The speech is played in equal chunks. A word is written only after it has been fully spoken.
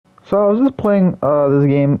So I was just playing this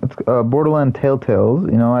game. It's Borderland Telltales.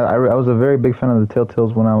 You know, I was a very big fan of the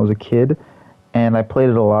Telltales when I was a kid, and I played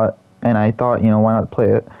it a lot. And I thought, you know, why not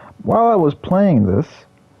play it? While I was playing this,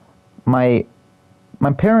 my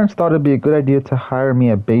my parents thought it'd be a good idea to hire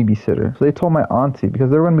me a babysitter. So they told my auntie, because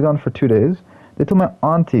they were going to be gone for 2 days, they told my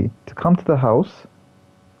auntie to come to the house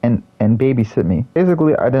and babysit me.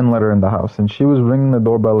 Basically, I didn't let her in the house, and she was ringing the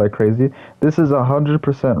doorbell like crazy. This is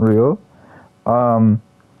 100% real. Um,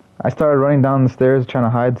 I started running down the stairs trying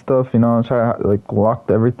to hide stuff, you know, try to like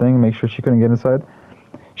lock everything, make sure she couldn't get inside.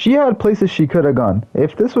 She had places she could have gone.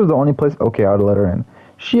 If this was the only place, okay, I would let her in.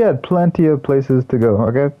 She had plenty of places to go,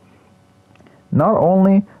 okay? Not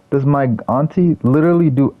only does my auntie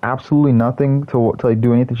literally do absolutely nothing to like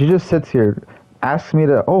do anything, she just sits here, asks me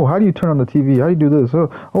to, oh, how do you turn on the TV? How do you do this? Oh,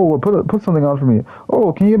 well, put something on for me.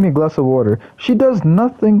 Oh, can you give me a glass of water? She does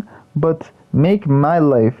nothing but make my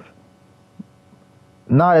life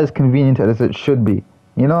not as convenient as it should be.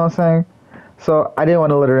 You know what I'm saying? So I didn't want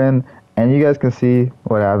to let her in, and you guys can see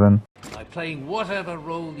what happened. By playing whatever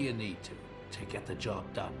role you need to get the job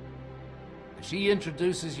done. If she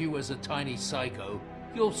introduces you as a tiny psycho,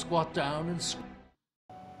 you'll squat down and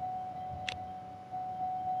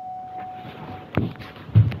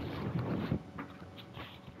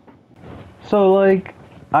So like,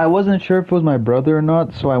 I wasn't sure if it was my brother or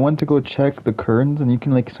not, so I went to go check the curtains, and you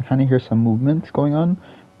can like kind of hear some movements going on.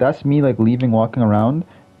 That's me like leaving, walking around,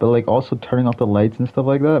 but like also turning off the lights and stuff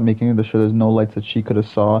like that, making sure there's no lights that she could have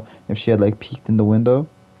saw if she had like peeked in the window.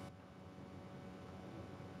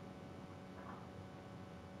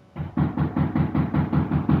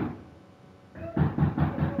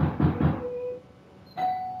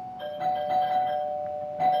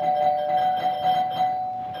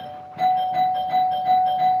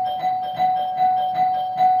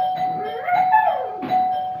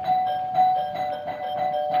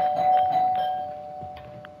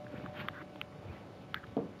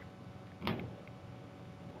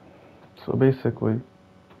 So basically,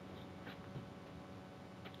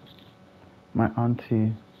 my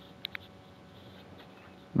auntie,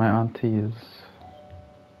 my auntie is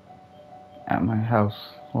at my house.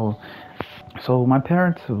 Well, so my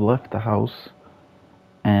parents have left the house,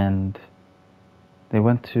 and my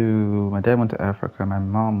dad went to Africa, my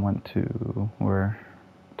mom went to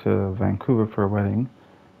Vancouver for a wedding.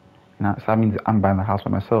 So that means I'm buying the house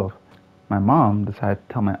by myself. My mom decided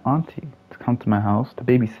to tell my auntie to come to my house to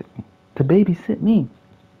babysit me. To babysit me.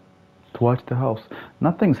 To watch the house.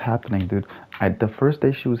 Nothing's happening, dude. The first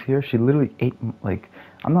day she was here, she literally ate, like,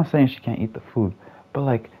 I'm not saying she can't eat the food, but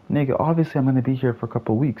like, nigga, obviously I'm gonna be here for a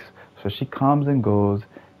couple weeks. So she comes and goes,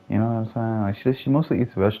 you know what I'm saying? Like, she mostly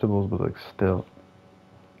eats vegetables, but like, still.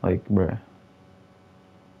 Like, bruh.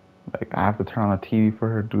 Like, I have to turn on the TV for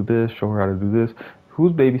her, do this, show her how to do this.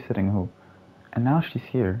 Who's babysitting who? And now she's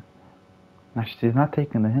here. Now she's not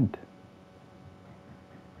taking the hint.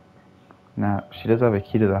 Now, she does have a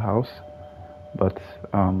key to the house, but,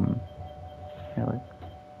 yeah, like,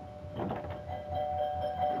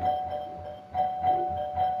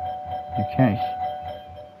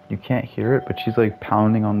 you can't hear it, but she's like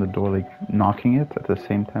pounding on the door, like knocking it at the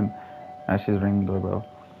same time as she's ringing the doorbell.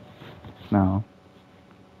 Now,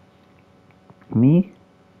 me,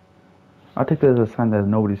 I'll take that as a sign that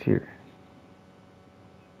nobody's here.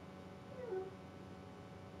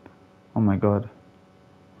 Oh my god.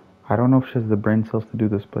 I don't know if she has the brain cells to do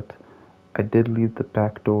this, but I did leave the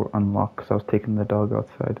back door unlocked because I was taking the dog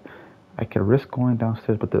outside. I could risk going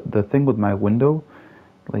downstairs, but the thing with my window,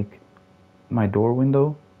 like, my door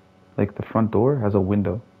window, like the front door has a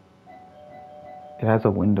window. It has a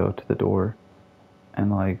window to the door, and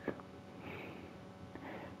like,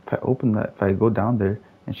 if I open that, if I go down there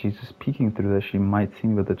and she's just peeking through that, she might see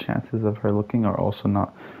me, but the chances of her looking are also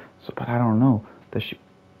not. So, but I don't know.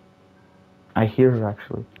 I hear her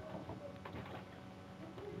actually.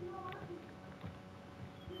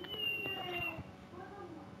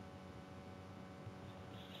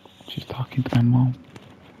 She's talking to my mom.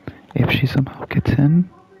 If she somehow gets in,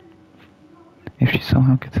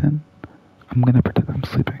 I'm gonna pretend I'm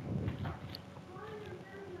sleeping.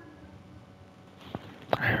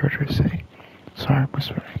 I heard her say, sorry I'm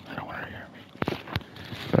whispering, I don't want her to hear me.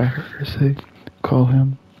 But I heard her say, call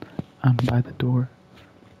him, I'm by the door.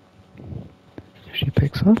 If she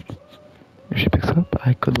picks up,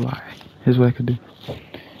 I could lie. Here's what I could do.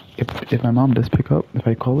 If my mom does pick up, if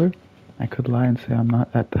I call her, I could lie and say I'm not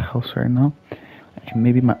at the house right now. And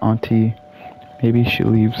maybe my auntie, maybe she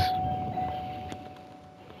leaves.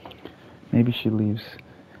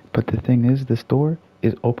 But the thing is, this door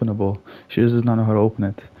is openable. She just does not know how to open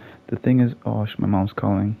it. The thing is, oh, my mom's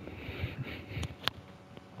calling.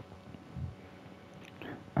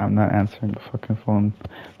 I'm not answering the fucking phone.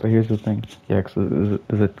 But here's the thing. Yeah, 'cause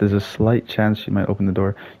there's a slight chance she might open the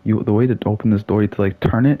door. The way to open this door, you have to like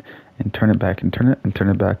turn it and turn it back and turn it and turn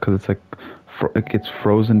it back, because it's like it gets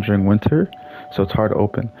frozen during winter, so it's hard to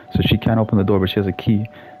open. So she can't open the door, but she has a key.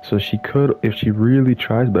 So she could if she really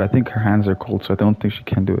tries, but I think her hands are cold, so I don't think she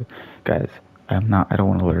can do it. Guys, I don't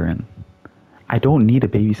want to let her in. I don't need a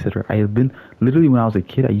babysitter. I have been literally when I was a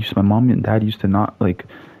kid. My mom and dad used to not like,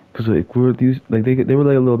 cause like we were these like they were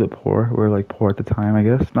like a little bit poor. We were like poor at the time, I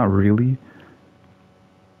guess. Not really.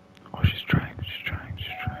 Oh, she's trying. She's trying.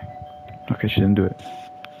 She's trying. Okay, she didn't do it.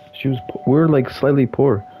 We were like slightly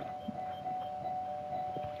poor.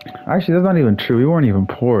 Actually, that's not even true. We weren't even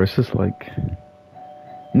poor. It's just like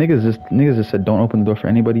niggas just said don't open the door for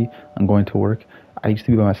anybody. I'm going to work. I used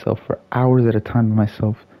to be by myself for hours at a time by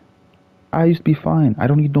myself. I used to be fine. I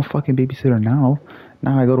don't need no fucking babysitter now.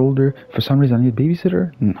 Now I got older. For some reason I need a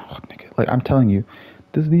babysitter? No, nigga. Like, I'm telling you,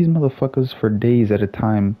 these motherfuckers for days at a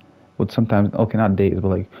time would sometimes, okay, not days, but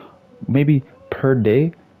like, maybe per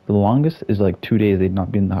day, the longest is like 2 days they'd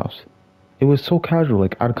not be in the house. It was so casual.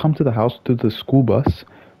 Like, I'd come to the house through the school bus,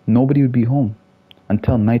 nobody would be home.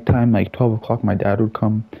 Until nighttime, like 12 o'clock, my dad would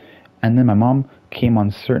come. And then my mom came on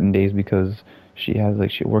certain days because she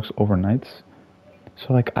works overnights.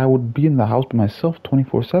 So like I would be in the house by myself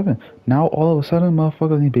 24/7. Now all of a sudden,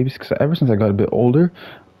 motherfuckers need babies. Cause ever since I got a bit older,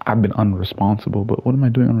 I've been unresponsible. But what am I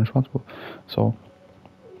doing unresponsible? So,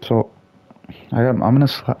 so I'm gonna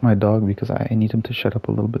slap my dog because I need him to shut up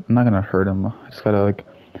a little bit. I'm not gonna hurt him. I just gotta like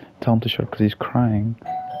tell him to shut up because he's crying.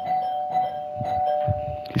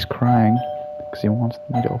 He's crying because he wants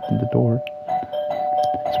me to open the door. So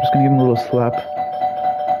I'm just gonna give him a little slap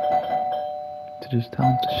to just tell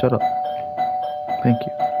him to shut up. Thank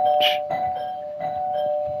you. Shh.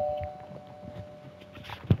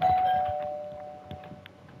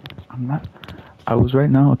 I'm not. I was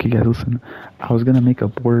right now. Okay, guys, listen. I was gonna make a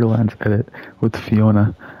Borderlands edit with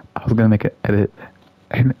Fiona. I was gonna make an edit,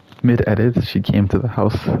 and mid-edit, she came to the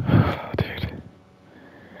house. Dude,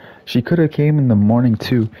 she could have came in the morning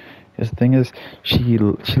too. The thing is, she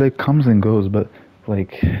like comes and goes, but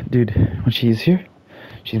like, dude, when she's here,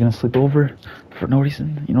 she's gonna sleep over for no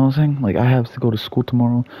reason. You know what I'm saying? Like, I have to go to school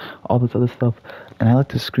tomorrow, all this other stuff, and I like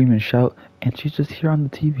to scream and shout, and she's just here on the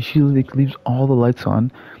TV. She like leaves all the lights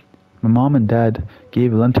on. My mom and dad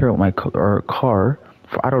lent her my car.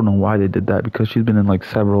 I don't know why they did that, because she's been in like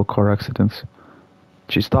several car accidents.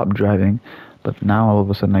 She stopped driving, but now all of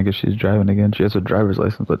a sudden I guess she's driving again. She has a driver's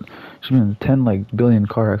license, but she's been in 10 like billion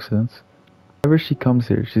car accidents. Whenever she comes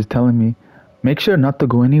here, she's telling me, make sure not to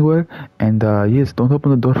go anywhere, and yes, don't open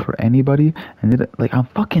the door for anybody. And like, I'm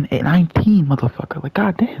fucking 19, motherfucker. Like,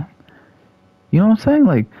 goddamn. You know what I'm saying?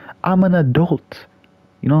 Like, I'm an adult.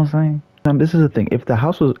 You know what I'm saying? This is the thing. If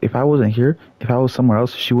I wasn't here, if I was somewhere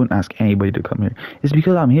else, she wouldn't ask anybody to come here. It's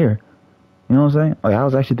because I'm here. You know what I'm saying? Like, I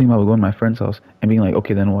was actually thinking about going to my friend's house and being like,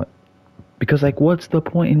 okay, then what? Because like, what's the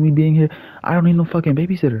point in me being here? I don't need no fucking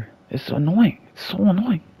babysitter. It's annoying. It's so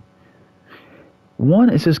annoying. One,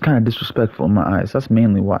 it's just kind of disrespectful in my eyes. That's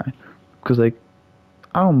mainly why. Because like,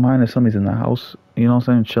 I don't mind if somebody's in the house. You know what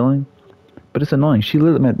I'm saying? Chilling. But it's annoying.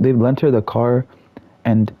 They lent her the car,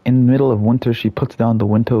 and in the middle of winter she puts down the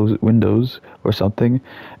windows or something,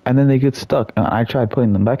 and then they get stuck, and I tried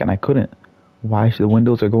putting them back and I couldn't. Why the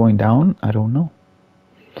windows are going down, I don't know.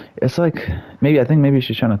 It's like, I think maybe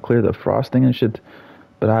she's trying to clear the frosting and shit,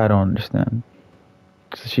 but I don't understand.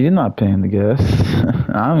 She's not paying the gas.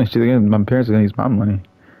 I mean, my parents are gonna use my money,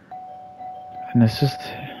 and it's just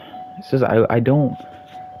I don't,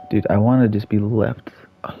 dude, I want to just be left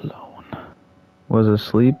alone. Was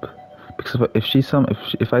asleep. Because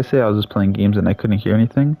if I say I was just playing games and I couldn't hear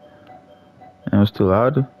anything and it was too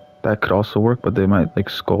loud, that could also work, but they might like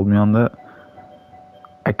scold me on that.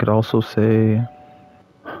 I could also say,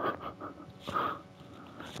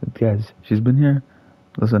 guys, she's been here.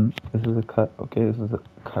 Listen, this is a cut, okay? This is a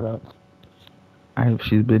cutout.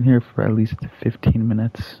 She's been here for at least 15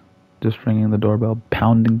 minutes, just ringing the doorbell,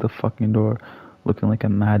 pounding the fucking door, looking like a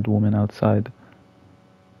mad woman outside.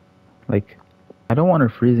 Like, I don't want her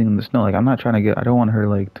freezing in the snow. Like, I don't want her,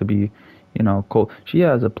 like, to be, cold. She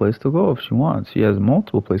has a place to go if she wants. She has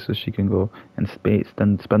multiple places she can go and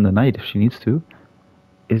spend the night if she needs to.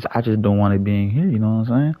 I just don't want it being here, you know what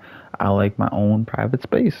I'm saying? I like my own private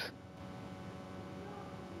space.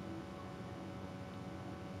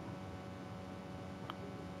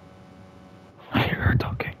 I hear her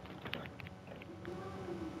talking.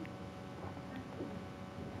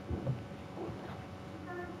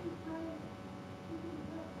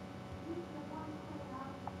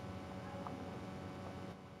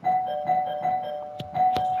 I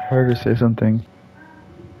heard her say something.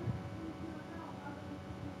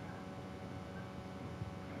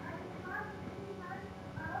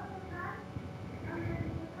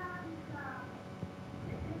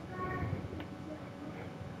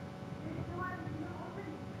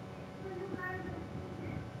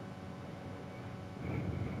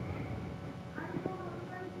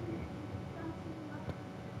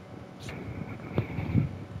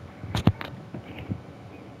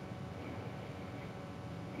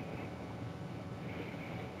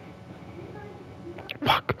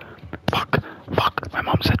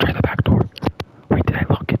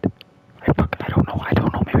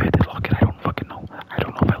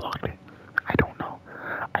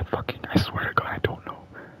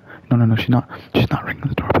 No, she's not. She's not ringing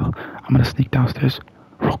the doorbell. I'm gonna sneak downstairs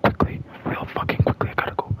real quickly. Real fucking quickly. I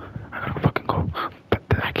gotta go. I gotta fucking go. But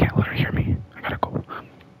I can't let her hear me. I gotta go.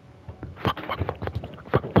 Fuck.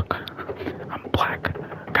 I'm black.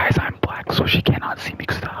 Guys, I'm black, so she cannot see me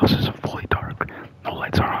because the house is fully dark. No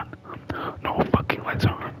lights are on. No fucking lights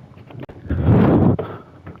are on.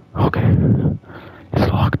 Okay.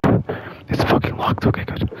 It's locked. It's fucking locked. Okay,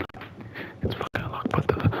 good. It's fucking locked. But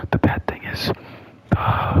the bad thing is,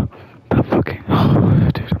 the fucking,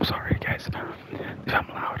 dude, I'm sorry, guys. If I'm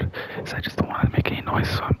loud, is I just don't want to make any noise,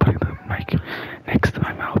 so I'm putting the mic next to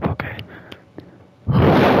my mouth. Okay.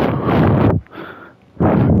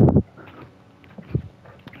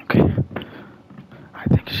 Okay. I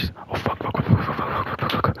think she's. Oh fuck.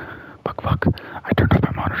 I turned off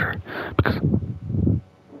my monitor because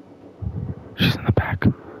she's in the back.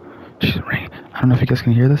 She's ringing. I don't know if you guys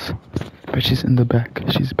can hear this, but she's in the back.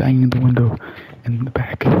 She's banging the window in the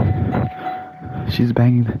back. She's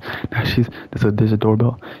banging. Now there's a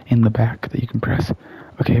doorbell in the back that you can press.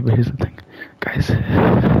 Okay, but here's the thing, guys.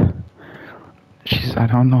 I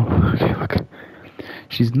don't know. Okay, look.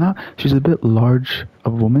 She's a bit large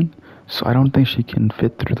of a woman, so I don't think she can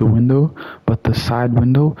fit through the window, but the side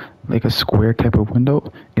window, like a square type of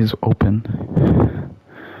window, is open.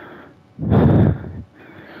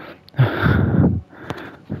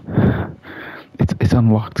 It's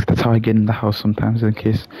unlocked. That's how I get in the house sometimes in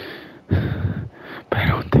case. But I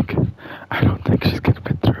don't think she's gonna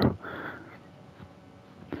fit through.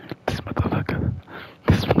 This motherfucker.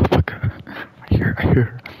 I hear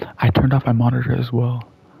her. I turned off my monitor as well.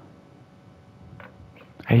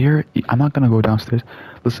 I hear. I'm not gonna go downstairs.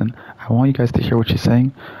 Listen, I want you guys to hear what she's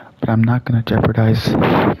saying, but I'm not gonna jeopardize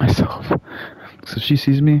myself. So if she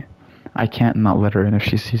sees me, I can't not let her in. If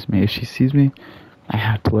she sees me, I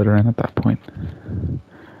have to let her in at that point.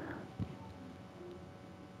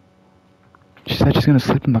 She said she's gonna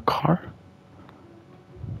sleep in the car?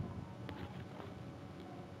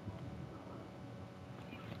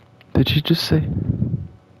 Did she just say?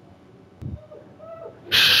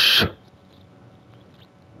 Shh.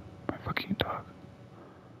 My fucking dog.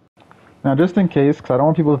 Now, just in case, because I don't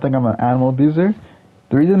want people to think I'm an animal abuser,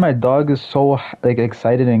 the reason my dog is so like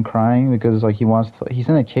excited and crying because like he's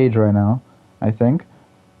in a cage right now, I think.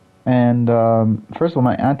 And first of all,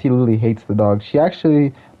 my auntie literally hates the dog. She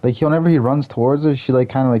actually like whenever he runs towards her, she like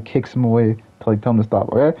kind of like kicks him away to like tell him to stop.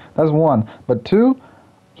 Okay, that's one. But two,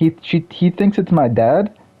 he thinks it's my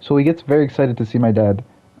dad, so he gets very excited to see my dad,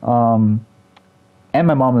 and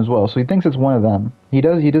my mom as well. So he thinks it's one of them. He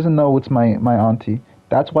doesn't know it's my auntie.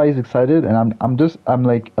 That's why he's excited, and I'm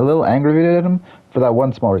like a little aggravated at him for that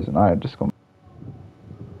one small reason. Alright, just go.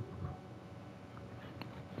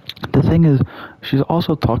 The thing is, she's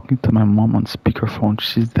also talking to my mom on speakerphone.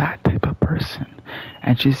 She's that type of person.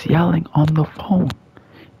 And she's yelling on the phone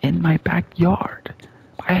in my backyard.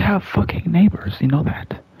 I have fucking neighbors, you know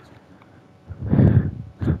that.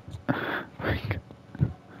 Like,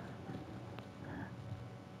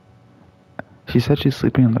 she said she's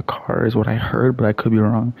sleeping in the car is what I heard, but I could be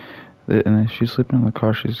wrong. And if she's sleeping in the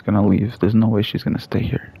car, she's gonna leave. There's no way she's gonna stay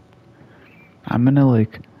here. I'm gonna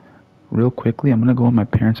like... Real quickly, I'm gonna go in my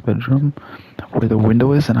parents' bedroom where the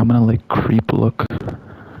window is, and I'm gonna like creep look.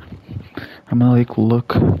 I'm gonna like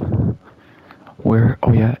look where.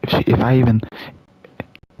 Oh yeah, if I even.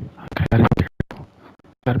 I gotta be careful.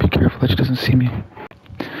 Gotta be careful that she doesn't see me.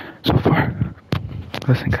 So far,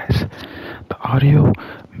 listen, guys. The audio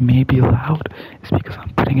may be loud. It's because I'm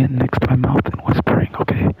putting it next to my mouth and whispering.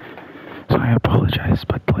 Okay, so I apologize,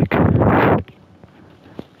 but like.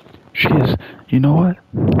 She is, you know what?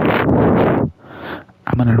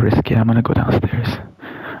 I'm gonna risk it. I'm gonna go downstairs.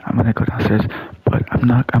 But I'm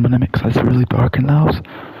gonna make, cause it's really dark in the house,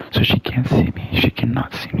 so she can't see me. She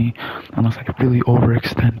cannot see me unless I really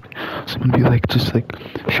overextend. So I'm gonna be like, just like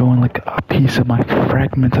showing like a piece of my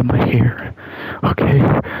fragment of my hair. Okay?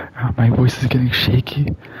 My voice is getting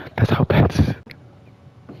shaky. That's how bad this is.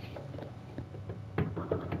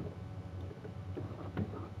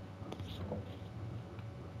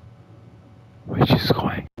 Wait, she's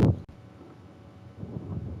going.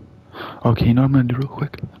 Okay, you know what I'm gonna do real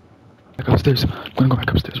quick? Back upstairs. I'm gonna go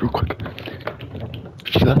back upstairs real quick.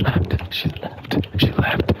 She left.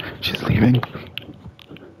 She's leaving.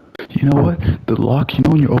 You know what? The lock, you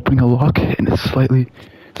know when you're opening a lock and it slightly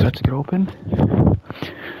starts to get open?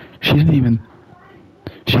 She didn't even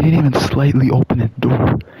slightly open the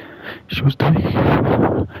door. She was doing...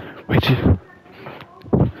 Wait, her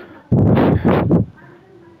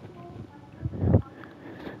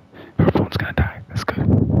phone's gonna die. That's good.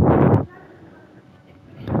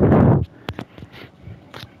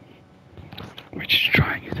 Wait, she's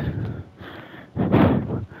trying it.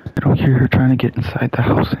 hear her trying to get inside the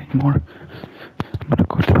house anymore. I'm gonna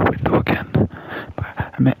go to the window again.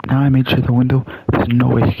 But now I made sure the window, there's no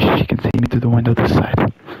way she can see me through the window this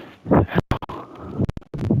side.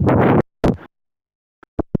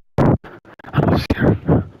 I don't see her.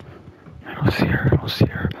 I don't see her. I don't see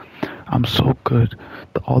her. I'm so good.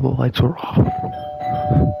 All the lights were off.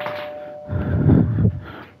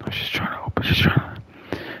 She's trying to open. She's trying to.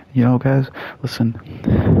 You know, guys, listen.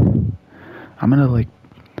 I'm gonna like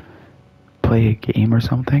play a game or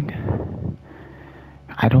something.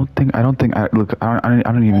 I don't think. Look, I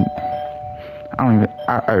don't even.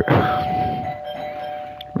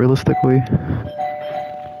 Realistically.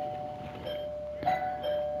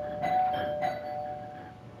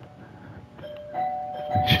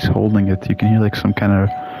 She's holding it. You can hear like some kind of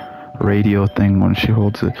radio thing when she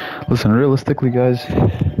holds it. Listen, realistically, guys.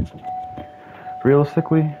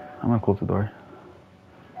 Realistically, I'm gonna close the door.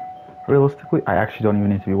 Realistically, I actually don't even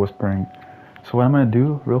need to be whispering. So what I'm gonna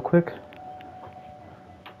do, real quick.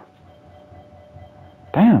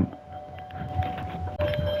 Damn.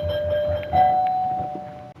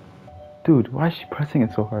 Dude, why is she pressing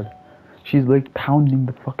it so hard? She's like pounding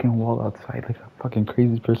the fucking wall outside like a fucking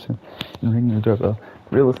crazy person and ringing the doorbell.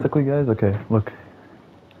 Realistically, guys, okay, look.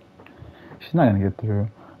 She's not gonna get through.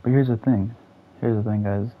 But here's the thing. Here's the thing,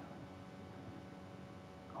 guys.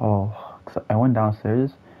 Oh, cause I went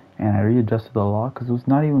downstairs and I readjusted the lock because it was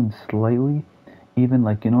not even slightly, even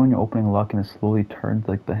like, you know when you're opening a lock and it slowly turns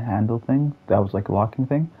like the handle thing, that was like a locking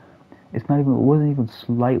thing. It wasn't even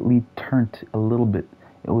slightly turned a little bit.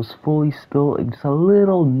 It was fully still, just a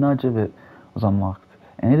little nudge of it was unlocked.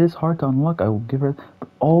 And it is hard to unlock, I will give her,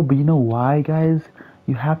 but you know why, guys?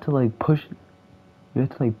 You have to like push, you have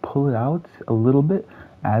to like pull it out a little bit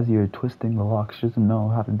as you're twisting the lock. She doesn't know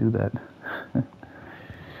how to do that.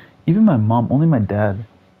 Even my mom, only my dad,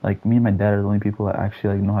 like me and my dad are the only people that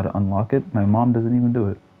actually like know how to unlock it. My mom doesn't even do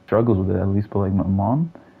it. Struggles with it at least, but like my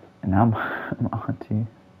mom, and now my auntie.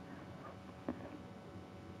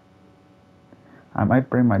 I might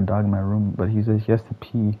bring my dog in my room, but he says he has to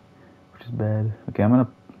pee, which is bad. Okay, I'm gonna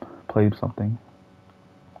play something.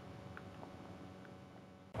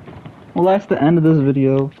 Well, that's the end of this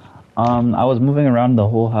video. I was moving around the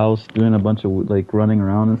whole house, doing a bunch of like running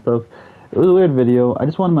around and stuff. It was a weird video. I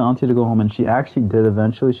just wanted my auntie to go home, and she actually did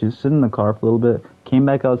eventually. She was sitting in the car for a little bit, came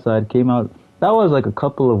back outside, came out. That was like a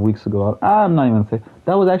couple of weeks ago. I'm not even gonna say.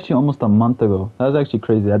 That was actually almost a month ago. That was actually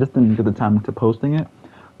crazy. I just didn't get the time to posting it.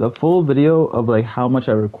 The full video of like how much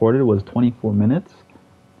I recorded was 24 minutes,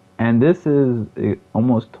 and this is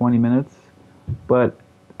almost 20 minutes, but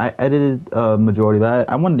I edited a majority of that.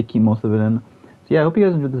 I wanted to keep most of it in. So yeah, I hope you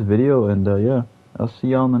guys enjoyed this video, and yeah, I'll see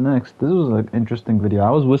y'all in the next. This was an interesting video. I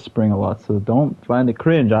was whispering a lot, so don't find it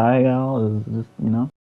cringe. It's just, you know.